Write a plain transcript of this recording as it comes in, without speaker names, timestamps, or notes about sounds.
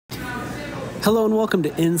Hello and welcome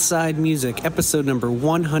to Inside Music, episode number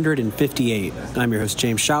 158. I'm your host,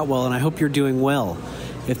 James Shotwell, and I hope you're doing well.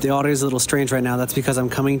 If the audio is a little strange right now, that's because I'm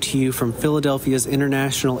coming to you from Philadelphia's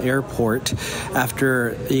International Airport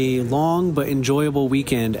after a long but enjoyable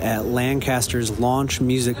weekend at Lancaster's Launch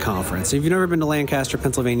Music Conference. If you've never been to Lancaster,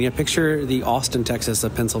 Pennsylvania, picture the Austin, Texas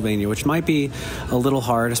of Pennsylvania, which might be a little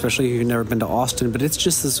hard, especially if you've never been to Austin, but it's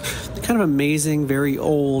just this kind of amazing, very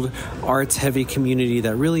old, arts-heavy community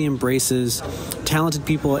that really embraces talented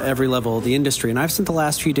people at every level of the industry. And I've spent the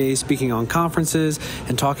last few days speaking on conferences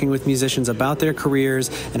and talking with musicians about their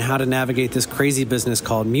careers and how to navigate this crazy business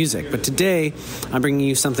called music. But today, I'm bringing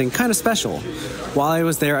you something kind of special. While I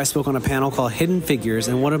was there, I spoke on a panel called Hidden Figures,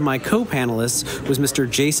 and one of my co-panelists was Mr.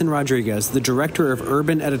 Jayson Rodriguez, the director of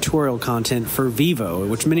Urban Editorial content for Vevo,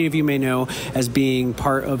 which many of you may know as being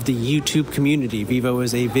part of the YouTube community. Vevo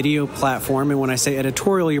is a video platform, and when I say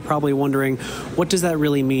editorial, you're probably wondering, what does that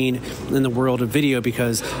really mean in the world of video?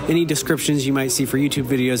 Because any descriptions you might see for YouTube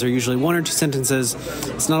videos are usually one or two sentences.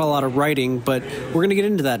 It's not a lot of writing, but we're going to get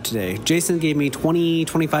into that today. Jayson gave me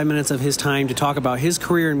 25 minutes of his time to talk about his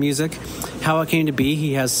career in music, how it came to be.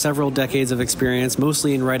 He has several decades of experience,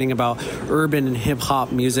 mostly in writing about urban and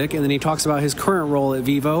hip-hop music, and then he talks about his current role at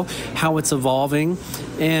Vevo, how it's evolving,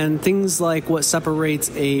 and things like what separates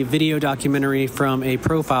a video documentary from a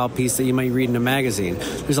profile piece that you might read in a magazine.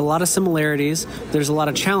 There's a lot of similarities, there's a lot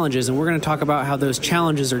of challenges, and we're going to talk about how those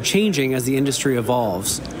challenges are changing as the industry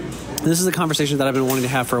evolves. This is a conversation that I've been wanting to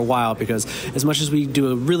have for a while because as much as we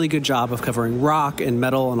do a really good job of covering rock and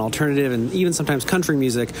metal and alternative and even sometimes country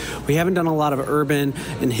music, we haven't done a lot of urban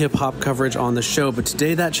and hip-hop coverage on the show. But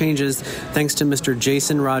today that changes thanks to Mr.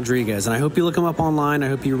 Jayson Rodriguez. And I hope you look him up online. I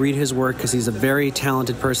hope you read his work because he's a very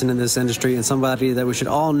talented person in this industry and somebody that we should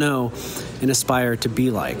all know and aspire to be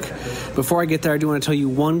like. Before I get there, I do want to tell you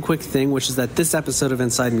one quick thing, which is that this episode of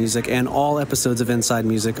Inside Music and all episodes of Inside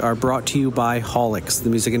Music are brought to you by Holix, the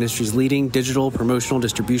music industry's leading digital promotional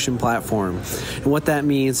distribution platform. And what that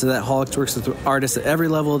means is that Holix works with artists at every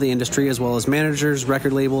level of the industry, as well as managers,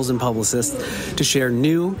 record labels, and publicists to share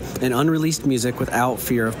new and unreleased music without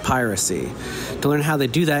fear of piracy. To learn how they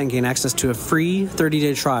do that and gain access to a free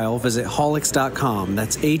 30-day trial, visit Holix.com.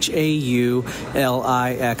 That's HAULIX.com.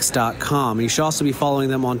 And you should also be following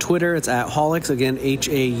them on Twitter. It's at Holix, again,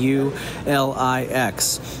 HAULIX.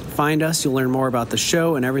 Find us, you'll learn more about the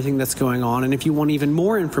show and everything that's going on. And if you want even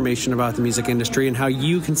more information about the music industry and how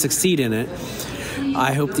you can succeed in it,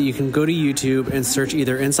 I hope that you can go to YouTube and search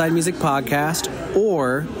either Inside Music Podcast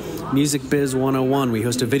or Music Biz 101. We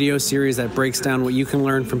host a video series that breaks down what you can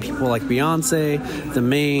learn from people like Beyonce, The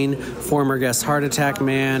Maine, former guest Heart Attack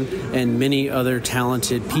Man, and many other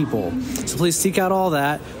talented people. So please seek out all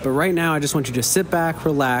that. But right now, I just want you to sit back,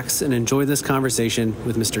 relax, and enjoy this conversation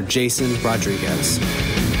with Mr. Jayson Rodriguez.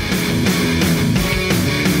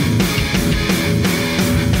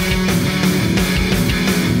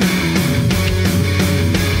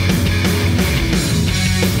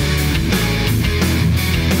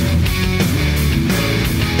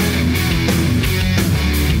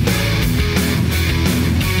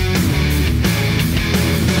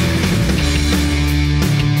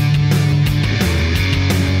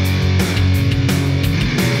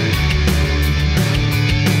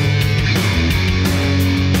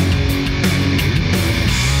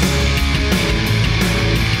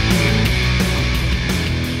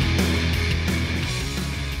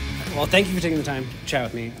 Thank you for taking the time to chat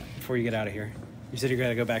with me before you get out of here. You said you're going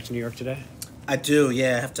to go back to New York today? I do,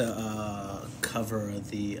 yeah. I have to cover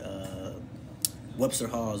the Webster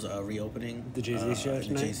Hall's reopening. The Jay-Z show tonight?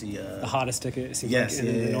 The Jay-Z. The hottest ticket, it seems yes, like,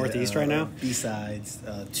 in the Northeast right now? B-sides,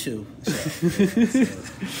 2.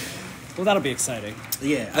 Well, that'll be exciting.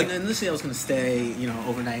 Yeah, and initially I was going to stay,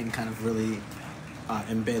 overnight and kind of really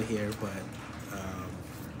embed here, but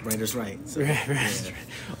writer's right. So, right. Yeah.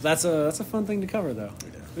 Well, that's a fun thing to cover, though.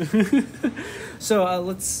 Yeah. So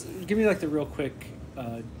let's give me the real quick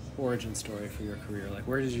origin story for your career.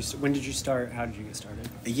 When did you start? How did you get started?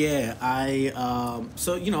 Yeah, I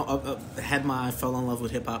fell in love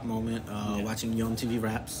with hip hop moment watching Young TV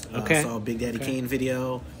Raps. Saw a Big Daddy Kane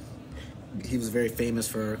video. He was very famous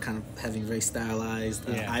for kind of having very stylized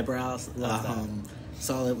eyebrows. Love that.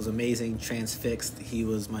 Saw it was amazing. Transfixed. He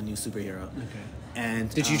was my new superhero. Okay. And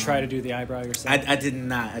did you try to do the eyebrow yourself? I did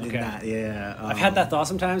not. I did not. Yeah. I've had that thought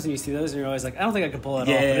sometimes, and you see those, and you're always like, I don't think I could pull that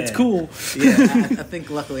off, but it's cool. Yeah. I think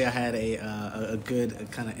luckily I had a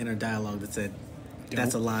good kind of inner dialogue that said,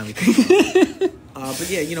 That's a line we can but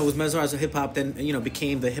yeah, was mesmerized with hip-hop, then,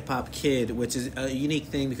 became the hip-hop kid, which is a unique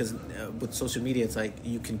thing because with social media, it's like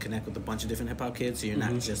you can connect with a bunch of different hip-hop kids, so you're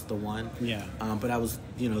not just the one. Yeah. But I was,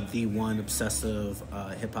 the one obsessive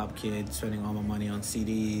hip-hop kid, spending all my money on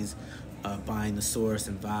CDs, buying The Source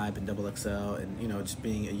and Vibe and XXL, and, just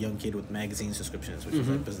being a young kid with magazine subscriptions, which was,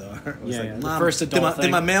 like, bizarre. It was like, Mom, the first adult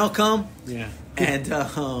did my mail come? Yeah. And,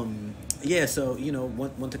 so,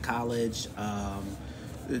 went to college.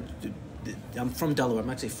 I'm from Delaware. I'm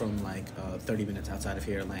actually from, like, 30 minutes outside of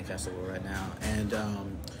here in Lancaster right now. And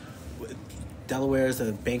Delaware is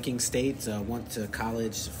a banking state. Went to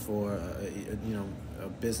college for, a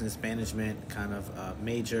business management kind of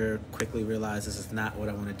major. Quickly realized this is not what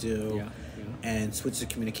I want to do. And switched to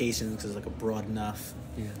communications because it's, like, a broad enough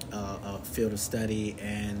field of study.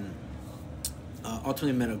 And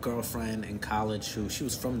ultimately met a girlfriend in college who she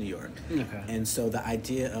was from New York. Okay. And so the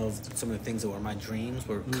idea of some of the things that were my dreams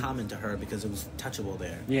were common to her because it was touchable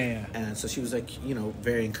there. Yeah. And so she was like,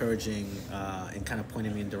 very encouraging and kind of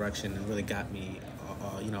pointing me in direction and really got me,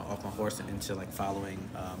 off my horse and into like following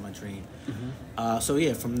my dream. So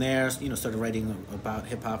yeah, from there, started writing about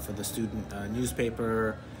hip hop for the student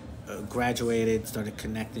newspaper. Graduated, started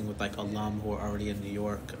connecting with like alum who are already in New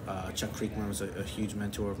York. Chuck Creekman was a huge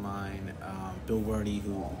mentor of mine. Bill Werde,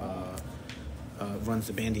 who runs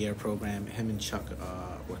the Bandier program, him and Chuck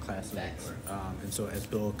were classmates. And so as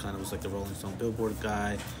Bill kind of was like the Rolling Stone Billboard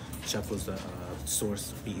guy, Chuck was the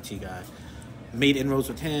Source BET guy. Made inroads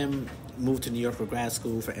with him, moved to New York for grad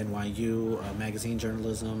school for NYU, magazine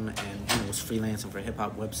journalism, and was freelancing for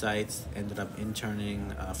hip-hop websites. Ended up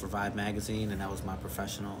interning for Vibe magazine, and that was my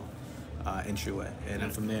professional entryway. And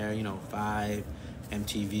then from there, Vibe,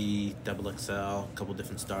 MTV, XXL, a couple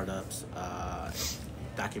different startups,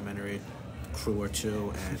 documentary, crew or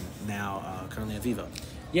two, and now currently at Vevo.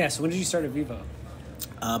 Yeah, so when did you start at Vevo?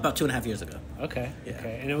 About 2.5 years ago. Okay. Yeah.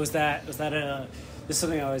 Okay. And was that this is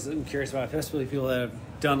something I always am curious about, especially people that have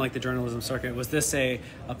done like the journalism circuit. Was this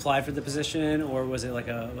apply for the position, or was it like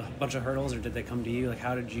a bunch of hurdles, or did they come to you? Like,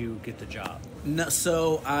 how did you get the job? No,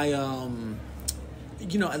 so I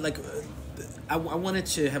I wanted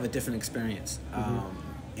to have a different experience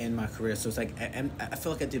in my career. So it's like I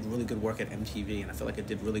feel like I did really good work at MTV, and I feel like I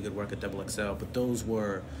did really good work at XXL, but those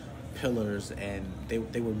were pillars, and they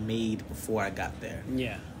were made before I got there.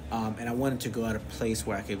 Yeah. And I wanted to go at a place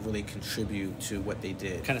where I could really contribute to what they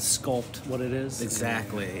did. Kind of sculpt what it is.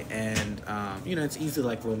 Exactly. And, it's easy to,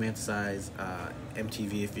 like, romanticize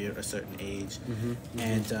MTV if you're a certain age.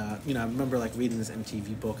 And, I remember, like, reading this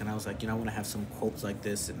MTV book, and I was like, I want to have some quotes like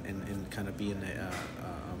this and kind of be in the,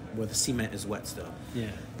 where the cement is wet still. Yeah.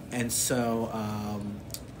 And so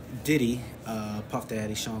Diddy, Puff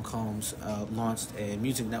Daddy, Sean Combs, launched a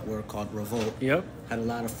music network called Revolt. Yep. Had a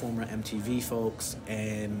lot of former MTV folks,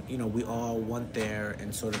 and, we all went there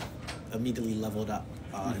and sort of immediately leveled up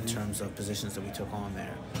in terms of positions that we took on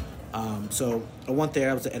there. So I went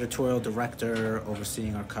there. I was the editorial director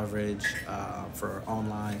overseeing our coverage for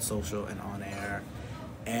online, social, and on-air.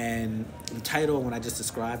 And the title, when I just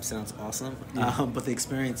described, sounds awesome, but the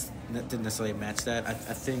experience didn't necessarily match that. I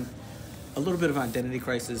think a little bit of identity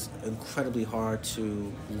crisis, incredibly hard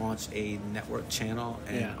to launch a network channel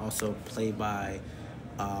and also play by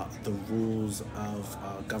the rules of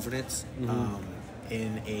governance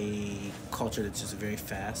in a culture that's just very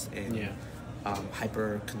fast and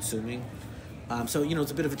hyper-consuming. So,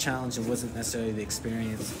 it's a bit of a challenge. It wasn't necessarily the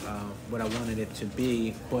experience what I wanted it to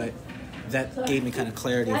be, but that gave me kind of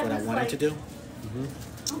clarity of what I wanted to do.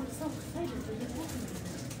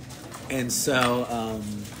 And so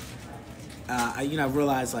I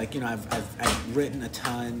realized, like, I've written a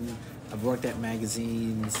ton. I've worked at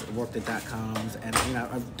magazines, worked at .coms, and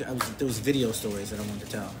there was video stories that I wanted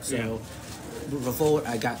to tell. So, Revolt,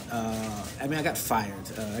 I got fired.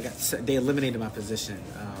 They eliminated my position.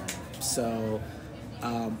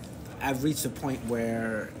 I've reached a point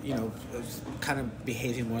where I was kind of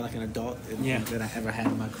behaving more like an adult than I ever had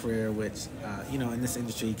in my career. Which in this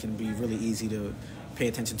industry can be really easy to pay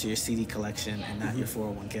attention to your CD collection and not your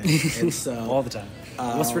 401k. And so all the time.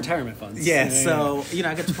 Most retirement funds. So I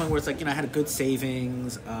got to the point where it's like I had a good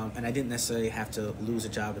savings, and I didn't necessarily have to lose a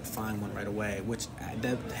job and find one right away, which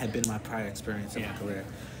that had been my prior experience in my career.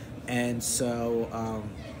 And so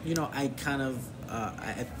I kind of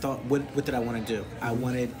I thought, what did I want to do? I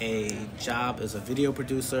wanted a job as a video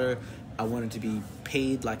producer. I wanted to be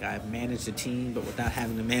paid like I managed a team, but without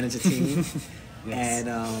having to manage a team. Yes.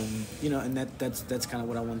 And and that's kind of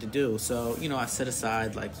what I wanted to do. So I set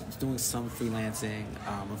aside like doing some freelancing.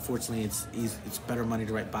 Unfortunately, it's better money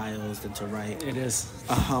to write bios than to write. It is.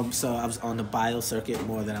 So I was on the bio circuit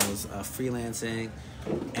more than I was freelancing.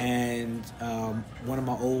 And one of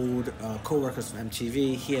my old coworkers from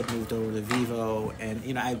MTV, he had moved over to Vevo,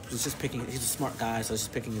 and I was just picking. He's a smart guy, so I was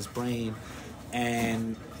just picking his brain,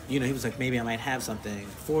 and he was like, maybe I might have something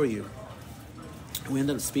for you. We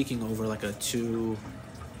ended up speaking over like a 2,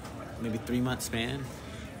 maybe 3 month span,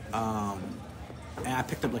 and I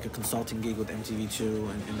picked up like a consulting gig with MTV too,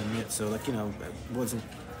 in the midst. So like it wasn't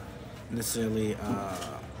necessarily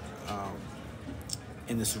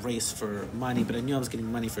in this race for money, but I knew I was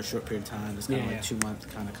getting money for a short period of time. It's kind of like 2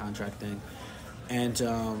 month kind of contract thing, and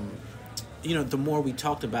the more we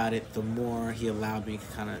talked about it, the more he allowed me to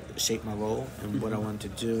kind of shape my role and what I wanted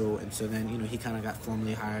to do. And so then he kind of got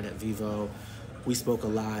formally hired at Vevo. We spoke a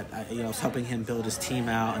lot. I was helping him build his team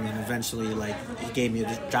out, and then eventually, like, he gave me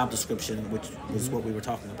a job description, which was what we were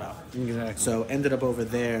talking about. Exactly. So ended up over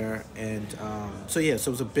there, and so it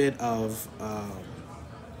was a bit of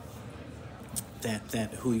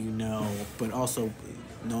that who you know, but also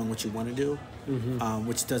knowing what you want to do.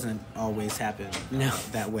 Which doesn't always happen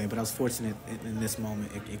that way. But I was fortunate in this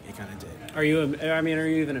moment. It kind of did. Are you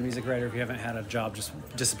even a music writer if you haven't had a job just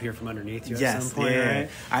disappear from underneath you at some point? Yeah. Right?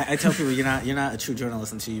 I tell people you're not a true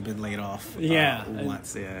journalist until you've been laid off.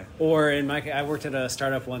 Once. Yeah. Or in my case, I worked at a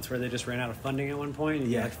startup once where they just ran out of funding at one point,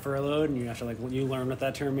 and you get like furloughed, and you have to you learn what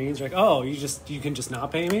that term means. You're like, oh, you can just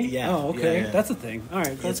not pay me. Yeah. Oh, okay, that's a thing. All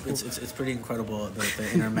right, that's cool. It's pretty incredible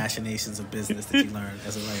the inner machinations of business that you learn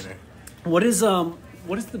as a writer. What is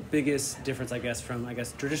the biggest difference, I guess, from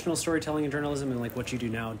traditional storytelling and journalism and like what you do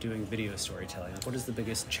now doing video storytelling? Like, what is the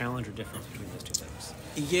biggest challenge or difference between those two things?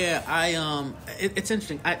 Yeah, it's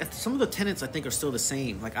interesting. Some of the tenets I think are still the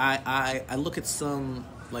same. Like I look at some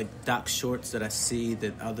like doc shorts that I see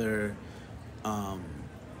that other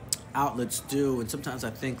outlets do, and sometimes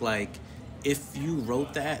I think like if you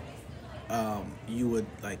wrote that, you would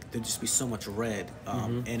like there'd just be so much red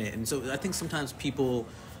in it, and so I think sometimes people.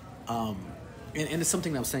 And it's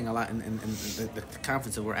something that I was saying a lot in the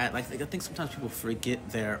conference that we're at. Like, I think sometimes people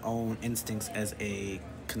forget their own instincts as a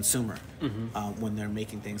consumer when they're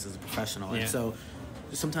making things as a professional. Yeah. And so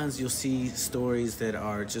sometimes you'll see stories that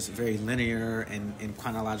are just very linear and in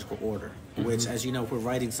chronological order, which, as you know, if we're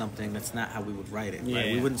writing something, that's not how we would write it.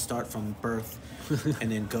 Right? We wouldn't start from birth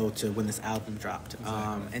and then go to when this album dropped.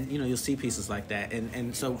 Exactly. And, you'll see pieces like that.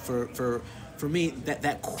 And so for me,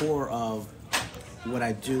 that core of what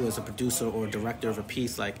I do as a producer or director of a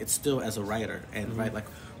piece, like it's still as a writer, and right, like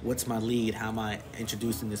what's my lead, how am I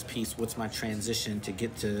introducing this piece, what's my transition to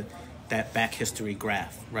get to that back history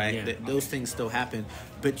graph, right? Those things still happen,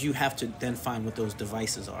 but you have to then find what those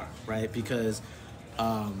devices are, right? Because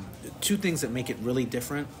two things that make it really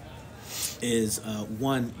different is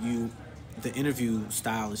one, the interview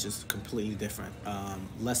style is just completely different.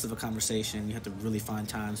 Less of a conversation. You have to really find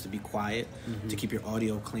times to be quiet, to keep your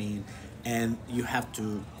audio clean. And you have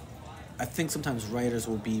to, I think sometimes writers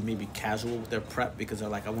will be maybe casual with their prep because they're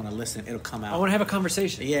like, I want to listen, it'll come out. I want to have a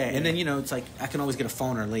conversation. Yeah, and then, it's like, I can always get a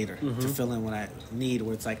phoner later to fill in when I need,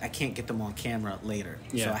 where it's like, I can't get them on camera later.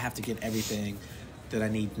 Yeah. So I have to get everything that I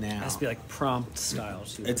need now. It has to be like prompt style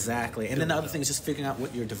too. Exactly. And then the other thing is just figuring out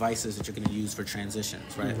what your device is that you're going to use for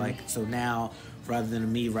transitions, right? Like, so now, rather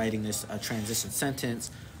than me writing this transition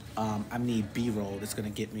sentence, I need B-roll that's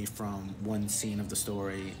going to get me from one scene of the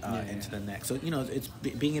story into the next. So, it's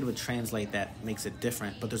being able to translate that makes it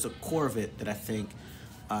different. But there's a core of it that I think,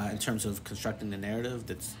 in terms of constructing the narrative,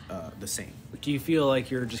 that's the same. Do you feel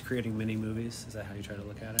like you're just creating mini movies? Is that how you try to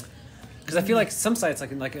look at it? Because I feel like some sites,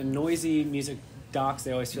 like a noisy music docs,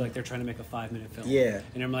 they always feel like they're trying to make a 5-minute film. Yeah.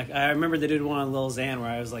 And I'm like, I remember they did one on Lil Xan where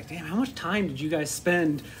I was like, damn, how much time did you guys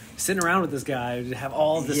spend sitting around with this guy to have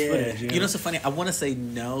all of this footage? You know, it's so funny. I want to say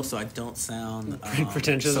no, so I don't sound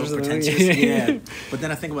pretentious. So pretentious. But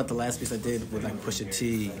then I think about the last piece I did with like Pusha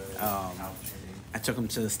T. I took him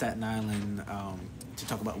to Staten Island to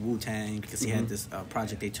talk about Wu-Tang because he had this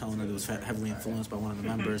Project Daytona that was heavily influenced by one of the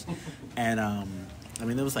members,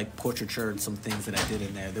 and there was like portraiture and some things that I did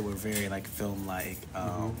in there that were very like film-like.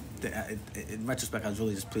 In retrospect, I was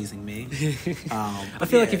really just pleasing me. I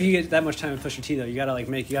feel like if you get that much time with Pusha T, though, you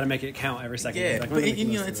gotta make it count every second. Yeah, like, but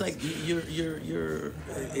it's like you're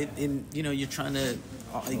trying to,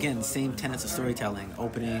 again, same tenets of storytelling: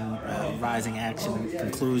 opening, rising action,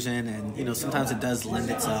 conclusion, and sometimes it does lend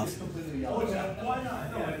itself.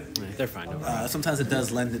 They're fine. Sometimes it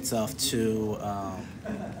does lend itself to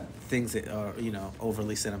things that are, you know,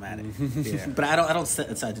 overly cinematic. Yeah, but I don't set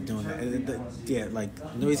aside to doing that. Yeah, like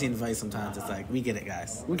Noisy and Vice, sometimes it's like, we get it,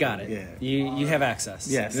 guys. We got it. Yeah, you have access.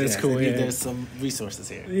 Yes, it's cool. There's some resources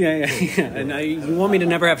here. Yeah. And you want me to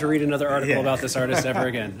never have to read another article about this artist ever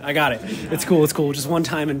again? I got it. It's cool. Just one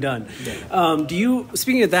time and done. Yeah.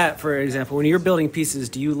 Speaking of that, for example, when you're building pieces,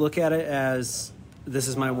 do you look at it as, this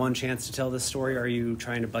is my one chance to tell this story? Or are you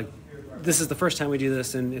trying to, like, this is the first time we do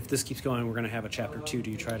this, and if this keeps going, we're going to have a chapter 2?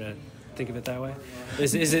 Do you try to think of it that way?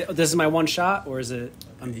 Is it, this is my one shot, or is it,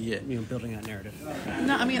 I'm building that narrative?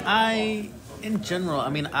 No, I mean, in general,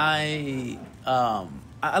 I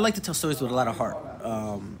like to tell stories with a lot of heart,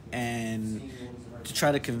 and to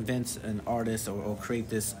try to convince an artist or create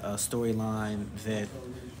this storyline that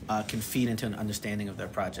can feed into an understanding of their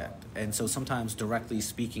project. And so sometimes directly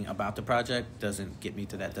speaking about the project doesn't get me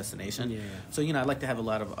to that destination. Yeah. So, I like to have a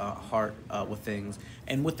lot of heart with things.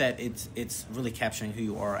 And with that, it's really capturing who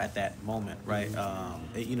you are at that moment, right?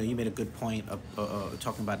 Mm-hmm. You made a good point of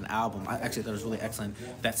talking about an album. I actually thought it was really excellent.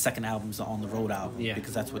 That second album is the On the Road album,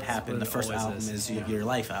 because that's what happened. The first album is your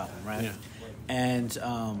life album, right? Yeah. And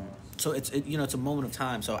so it's a moment of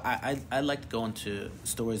time. So I like to go into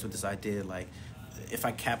stories with this idea, like, if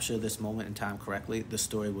I capture this moment in time correctly, the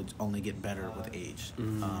story would only get better with age.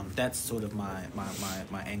 Mm-hmm. That's sort of my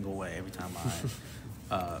angle way every time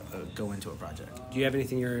I go into a project. Do you have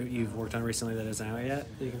anything you've worked on recently that isn't out yet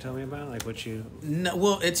that you can tell me about? Like what you... No,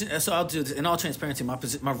 well, so I'll do this. In all transparency,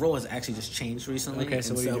 my role has actually just changed recently. Okay,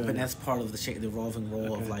 so what are you doing? But that's part of the evolving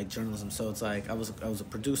role of like journalism. So it's like I was a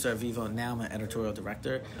producer at Vevo, and now I'm an editorial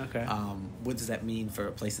director. Okay. What does that mean for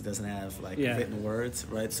a place that doesn't have like written words,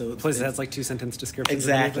 right? So a place that has like 2-sentence descriptions.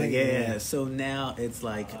 Exactly. Yeah. So now it's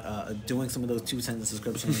like doing some of those 2-sentence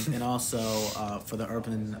descriptions, and also for the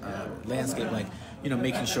urban landscape, like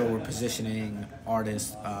making sure we're positioning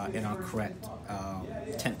artists in our correct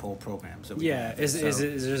tentpole programs. That we have. Is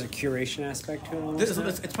there a curation aspect to it?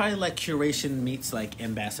 It's probably like curation meets like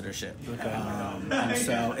ambassadorship. Okay. And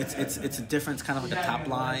so it's a different kind of like a top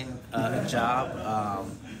line job.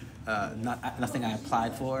 Nothing I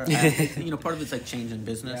applied for. Part of it's like change in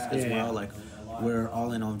business as well. Like we're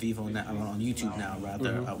all in on Vevo now, on YouTube now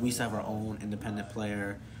rather. Mm-hmm. We used to have our own independent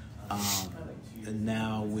player. And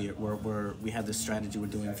now we have this strategy. We're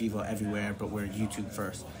doing Vevo everywhere, but we're YouTube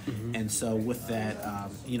first. Mm-hmm. And so with that,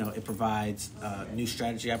 it provides new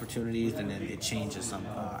strategy opportunities, and then it changes some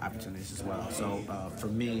opportunities as well. So for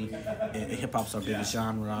me, hip hop's our biggest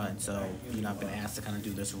genre, and so I've been asked to kind of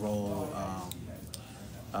do this role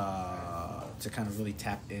to kind of really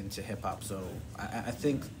tap into hip hop. So I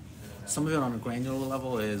think some of it on a granular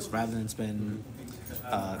level is rather than spend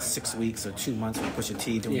 6 weeks or 2 months with Pusha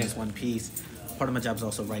T doing this one piece. Part of my job is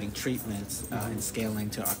also writing treatments and scaling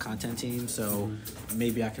to our content team. So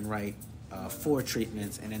maybe I can write 4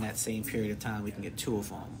 treatments, and in that same period of time, we can get 2 of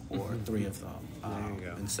them or 3 of them. There you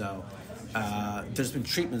go. And so there's been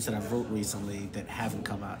treatments that I've wrote recently that haven't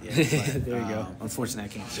come out yet. But, there you go. Unfortunately,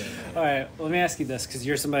 I can't share that. All right. Well, let me ask you this, because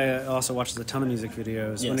you're somebody that also watches a ton of music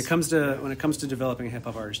videos. Yes. When it comes to developing a hip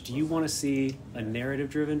hop artist, do you want to see a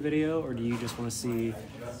narrative-driven video, or do you just want to see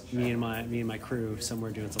me and my crew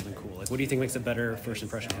somewhere doing something cool? Like, what do you think makes a better first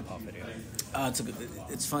impression hip hop video?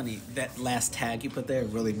 It's funny, that last tag you put there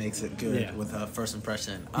really makes it good with a first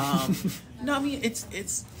impression. No, I mean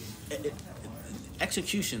it's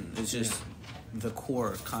execution is just the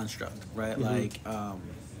core construct, right? Mm-hmm. Like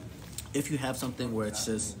if you have something where it's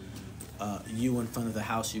just you in front of the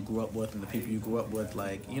house you grew up with and the people you grew up with,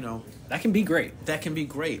 like that can be great. That can be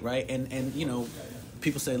great, right? And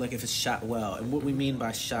people say like if it's shot well, and what we mean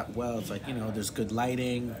by shot well is like there's good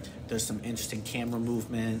lighting, there's some interesting camera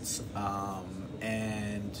movements,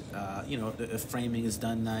 and the framing is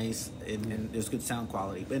done nice, and there's good sound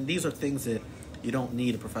quality. And these are things that you don't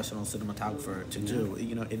need a professional cinematographer to do.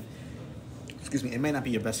 It may not be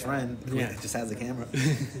your best friend who just has a camera.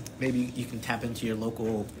 Maybe you can tap into your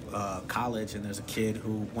local college, and there's a kid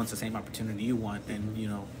who wants the same opportunity you want, and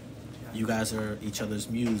you guys are each other's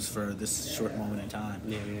muse for this short moment in time.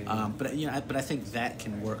 But I think that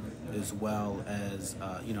can work as well as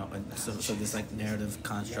so this like narrative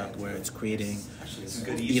construct where it's creating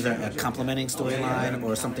either a complementing storyline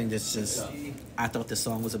or something that's just, I thought this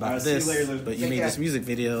song was about this, but you made this music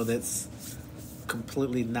video that's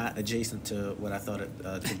completely not adjacent to what I thought it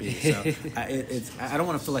to be. So I don't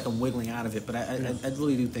want to feel like I'm wiggling out of it, but I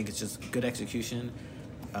really do think it's just good execution.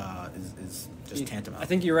 is just tantamount. I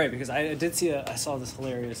think you're right, because I did see I saw this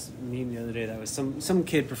hilarious meme the other day that was some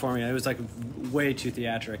kid performing it. It was like way too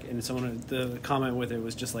theatric, and the comment with it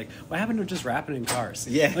was just like, what happened to just rapping in cars?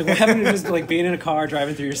 Yeah. Like, what happened to just like being in a car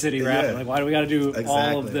driving through your city rapping? Like, why do we got to do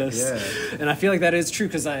all of this? Yeah. And I feel like that is true,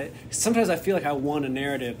 because sometimes I feel like I want a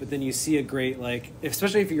narrative, but then you see a great, like,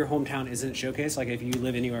 especially if your hometown isn't showcased, like if you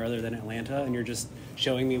live anywhere other than Atlanta and you're just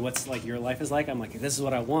showing me what's like your life is like, I'm like, this is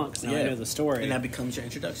what I want, because now I know the story, and that becomes your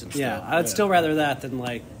introduction. Yeah, I'd still rather that than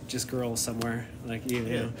like just girls somewhere, like you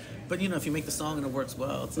know. But if you make the song and it works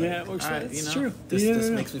well, it's like, it works well. It's true. This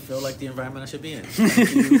makes me feel like the environment I should be in.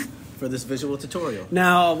 Thank you for this visual tutorial.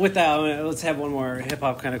 Now, with that, let's have one more hip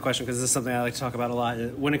hop kind of question, because this is something I like to talk about a lot.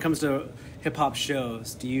 When it comes to hip hop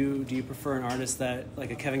shows, do you prefer an artist that, like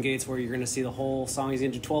a Kevin Gates, where you're going to see the whole song, he's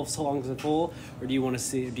going to do 12 songs in full, or do you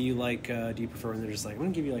prefer when they're just like, I'm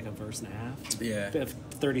going to give you like a verse and a half? Yeah.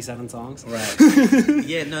 37 songs. Right.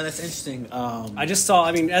 Yeah, no, that's interesting. I just saw,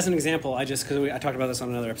 as an example, I talked about this on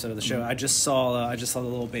another episode of the show. Mm-hmm. I just saw the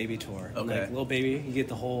Lil Baby tour. Okay. Like, Lil Baby, you get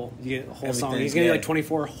the whole song. He's gonna do like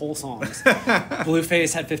 24 whole songs.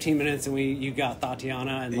 Blueface had 15 minutes, and you got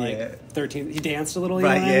Tatiana and like 13. He danced a little, you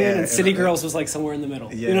know what I mean? And City Girls was like somewhere in the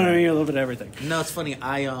middle. Yeah. You know what I mean? A little bit of everything. No, it's funny.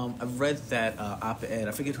 I read that op-ed.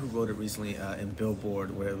 I forget who wrote it recently in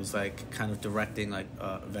Billboard, where it was like kind of directing like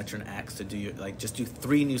veteran acts to do just do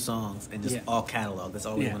 3 new songs and just all catalog. That's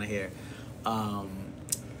all we want to hear.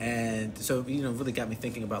 And so really got me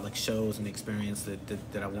thinking about like shows and the experience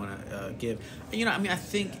that I want to give. I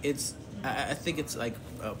think it's like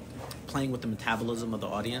playing with the metabolism of the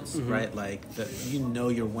audience, right? Like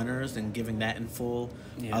your winners and giving that in full.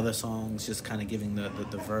 Other songs just kind of giving the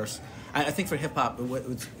verse. I think for hip hop,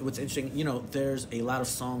 what's interesting, there's a lot of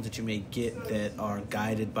songs that you may get that are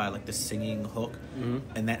guided by like the singing hook,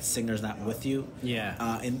 and that singer's not with you.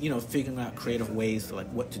 Yeah. And figuring out creative ways to like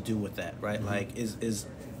what to do with that, right? Like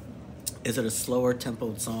is it a slower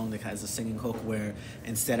tempoed song that has a singing hook where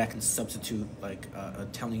instead I can substitute like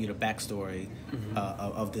telling you the backstory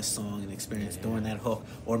of this song and experience during that hook,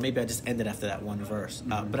 or maybe I just end it after that one verse.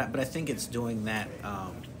 But I think it's doing that.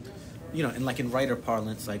 And like in writer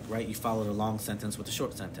parlance, like you follow the long sentence with the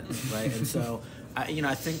short sentence, right? And so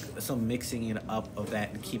I think some mixing it up of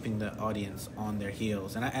that and keeping the audience on their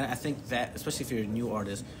heels, and I think that especially if you're a new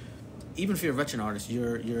artist. Even if you're a veteran artist,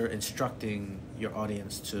 you're instructing your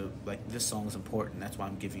audience to like, this song is important. That's why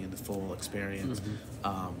I'm giving you the full experience.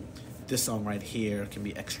 This song right here can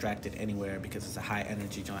be extracted anywhere because it's a high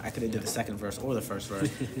energy joint. I could have did the second verse or the first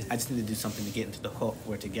verse. I just need to do something to get into the hook.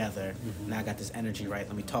 We're together. Now I got this energy right.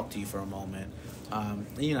 Let me talk to you for a moment. I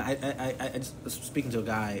just was speaking to a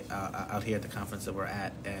guy out here at the conference that we're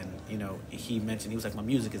at, and he mentioned, he was like, my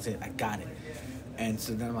music is it. I got it. And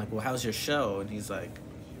so then I'm like, well, how's your show? And he's like,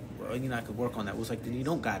 well, I could work on that. It was like, then you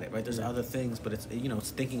don't got it, right? There's other things, but it's,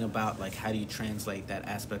 it's thinking about like, how do you translate that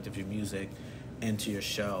aspect of your music into your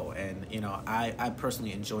show? And, I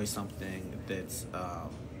personally enjoy something that's,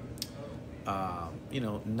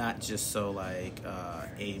 not just so like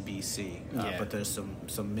A, B, C, but there's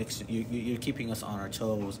some mix. You're keeping us on our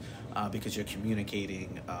toes because you're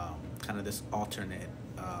communicating kind of this alternate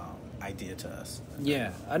idea to us.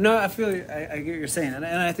 Yeah, no, I feel I get what you're saying, and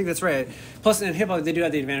I think that's right. Plus, in hip hop, they do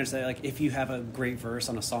have the advantage that like if you have a great verse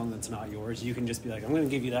on a song that's not yours, you can just be like, I'm going to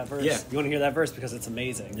give you that verse. Yeah. You want to hear that verse because it's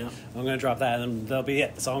amazing. Yeah. I'm going to drop that, and then that'll be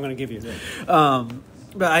it. That's all I'm going to give you. Yeah.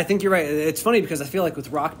 But I think you're right. It's funny because I feel like with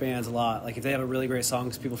rock bands a lot, like if they have a really great song,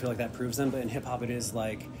 people feel like that proves them. But in hip hop, it is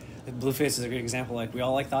like Blueface is a great example. Like we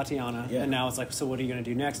all like Tatiana, and now it's like, so what are you going to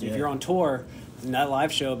do next? If you're on tour, then that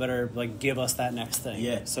live show better like give us that next thing.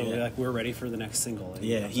 Yeah. So we're ready for the next single.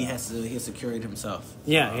 Yeah, he has to curate himself.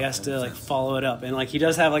 Yeah, he has to like follow it up, and like he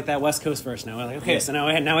does have like that West Coast verse now. We're like, okay, so now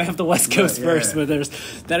I have the West Coast verse, but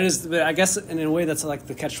but I guess in a way that's like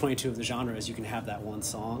the catch-22 of the genre is you can have that one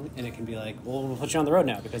song, and it can be like, well, we'll put you on the road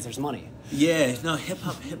now because there's money. Yeah, no,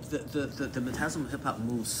 the metabolism of hip hop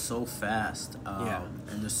moves so fast,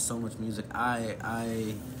 and there's so much music. I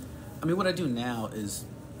mean, what I do now is,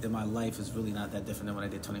 in my life, is really not that different than what I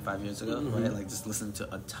did 25 years ago, right? Like just listening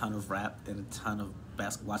to a ton of rap and a ton of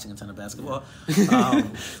watching a ton of basketball.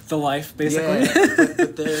 The life, basically. Yeah,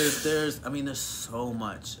 but there's so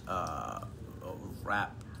much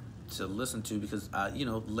rap to listen to because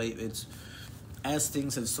it's as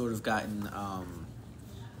things have sort of gotten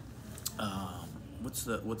what's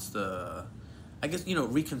the I guess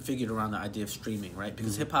reconfigured around the idea of streaming, right?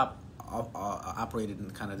 Because hip hop operated in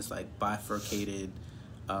kind of this like bifurcated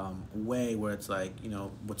way where it's like, you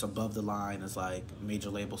know, what's above the line is like major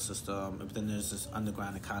label system, but then there's this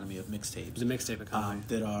underground economy of mixtapes. The mixtape economy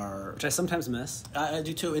that are, which I sometimes miss. I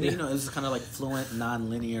do too, and you know, it's kind of like fluent,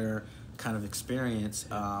 non-linear kind of experience.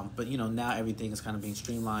 But you know, now everything is kind of being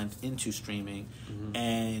streamlined into streaming,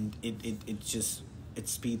 and it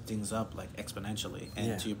speeds things up like exponentially.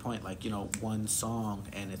 And to your point, like, you know, one song,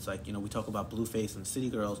 and it's like, you know, we talk about Blueface and City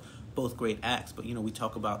Girls, both great acts, but you know, we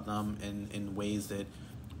talk about them in ways that,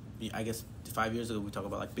 I guess 5 years ago we talked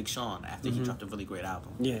about like Big Sean after he dropped a really great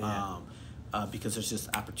album. Because there's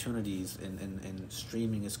just opportunities, and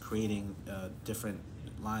streaming is creating different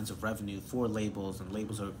lines of revenue for labels, and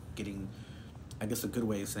labels are getting, I guess a good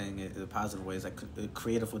way of saying it, a positive way, is like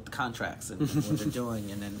creative with the contracts and what they're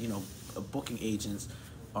doing, and then, you know, booking agents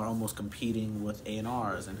are almost competing with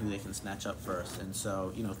A&Rs and who they can snatch up first, and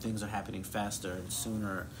so, you know, things are happening faster and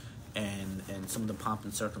sooner, and some of the pomp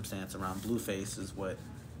and circumstance around Blueface is what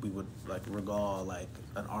we would like regale like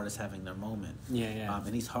an artist having their moment.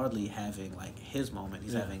 And he's hardly having like his moment.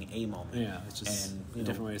 He's having a moment. It's just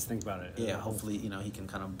different ways to think about it. Hopefully, you know, he can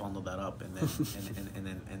kind of bundle that up and then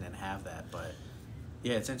and then have that. But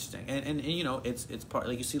yeah, it's interesting. And you know, it's part,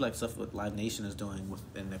 like you see like stuff what Live Nation is doing with,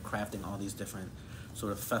 and they're crafting all these different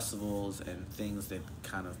sort of festivals and things that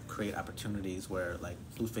kind of create opportunities where like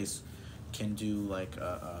Blueface can do like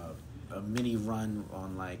a mini run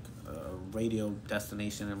on like a radio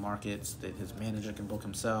destination and markets that his manager can book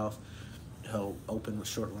himself. He'll open a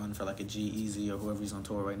short run for like a G-Eazy or whoever he's on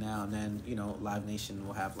tour right now, and then, you know, Live Nation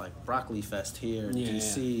will have like Broccoli Fest here in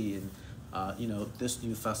DC, and you know, this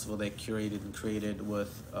new festival they curated and created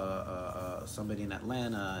with somebody in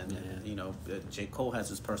Atlanta, and you know, J. Cole has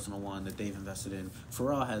his personal one that they've invested in.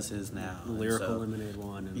 Pharrell has his now. The Lyrical Lemonade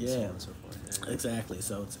one, and so on and so forth. Exactly.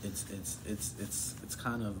 So it's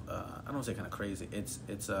kind of I don't want to say kind of crazy. It's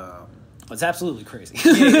absolutely crazy.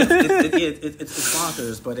 It's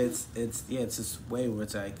bonkers, but it's this way where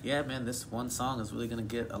it's like, yeah, man, this one song is really gonna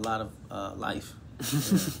get a lot of life.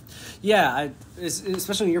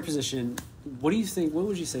 Especially in your position, what do you think? What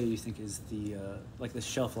would you say you think is the like the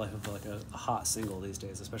shelf life of like a hot single these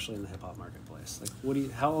days, especially in the hip hop marketplace? Like,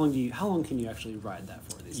 how long can you actually ride that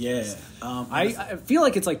for these days? I feel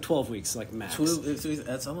like it's like 12 weeks, like max.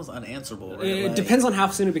 That's almost unanswerable. Right? It depends on how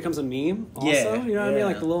soon it becomes a meme. Also, you know what I mean?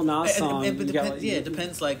 Like the Lil Nas song. It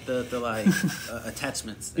depends like the like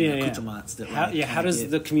attachments, and accoutrements. How does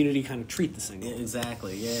the community kind of treat the single?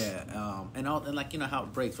 Exactly. And like, you know how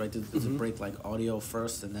it breaks, right? Does it break like audio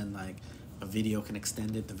first, and then like a video can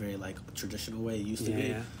extend it the very like traditional way it used to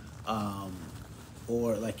be,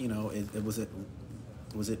 or like, you know, was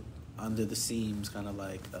it under the seams, kind of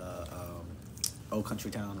like Old Country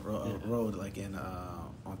Town Road, like in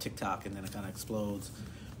on TikTok, and then it kind of explodes.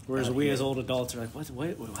 Whereas we as old adults are like, what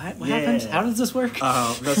happened? How does this work?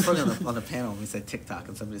 That's funny on the panel when we said TikTok,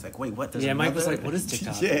 and somebody's like, wait, what? Mike was like, what is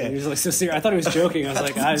TikTok? He was like, so serious. I thought he was joking. I was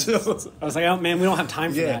like, I was like, oh man, we don't have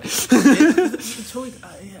time for that.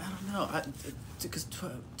 I don't know, because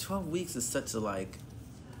 12 weeks is such a like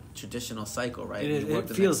traditional cycle, right? It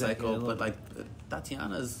feels that cycle, but like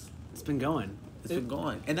Tatiana's, it's been going. It's been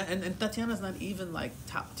going, and Tatiana's not even like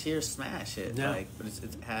top tier smash hit, like, but it's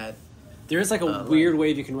had. There is like a weird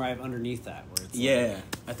wave you can ride underneath that. Where it's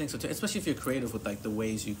I think so too. Especially if you're creative with like the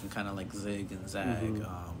ways you can kind of like zig and zag,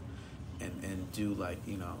 and do like,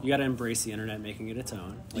 you know. You got to embrace the internet, making it its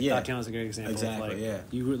own. Like Tatiana's a good example. Exactly. Of like,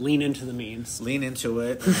 you lean into the memes. Lean into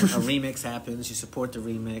it. A remix happens. You support the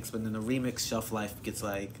remix, but then the remix shelf life gets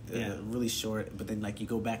like really short. But then like you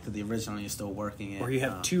go back to the original and you're still working it. Or you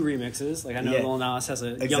have two remixes. Like I know Lil Nas has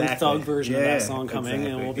a Young Thug version of that song coming,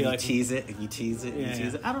 and we'll be like, you tease it and you tease it and you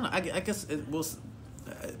tease it. I don't know. I guess it will.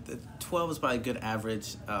 12 is probably a good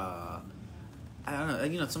average. I don't know.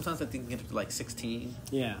 You know, sometimes I think you get to like 16.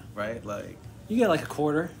 Yeah. Right. Like you get like a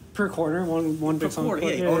quarter per quarter. One big song.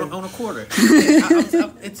 Quarter. Own a quarter.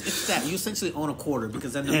 It's that you essentially own a quarter,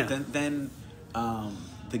 because then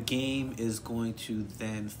the game is going to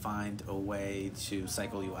then find a way to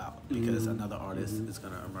cycle you out, because another artist is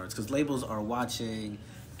going to emerge, because labels are watching,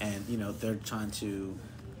 and you know they're trying to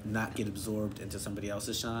not get absorbed into somebody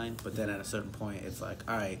else's shine. But then at a certain point, it's like,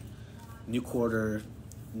 all right, new quarter,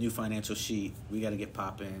 new financial sheet, we got to get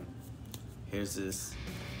popping. Here's this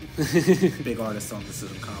big artist on the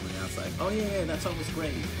system comedy. I was like, oh yeah, that song was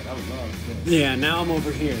great, but I would love this. Yeah, now I'm over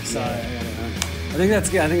here, so I think that's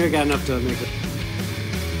good. I think I got enough to make it.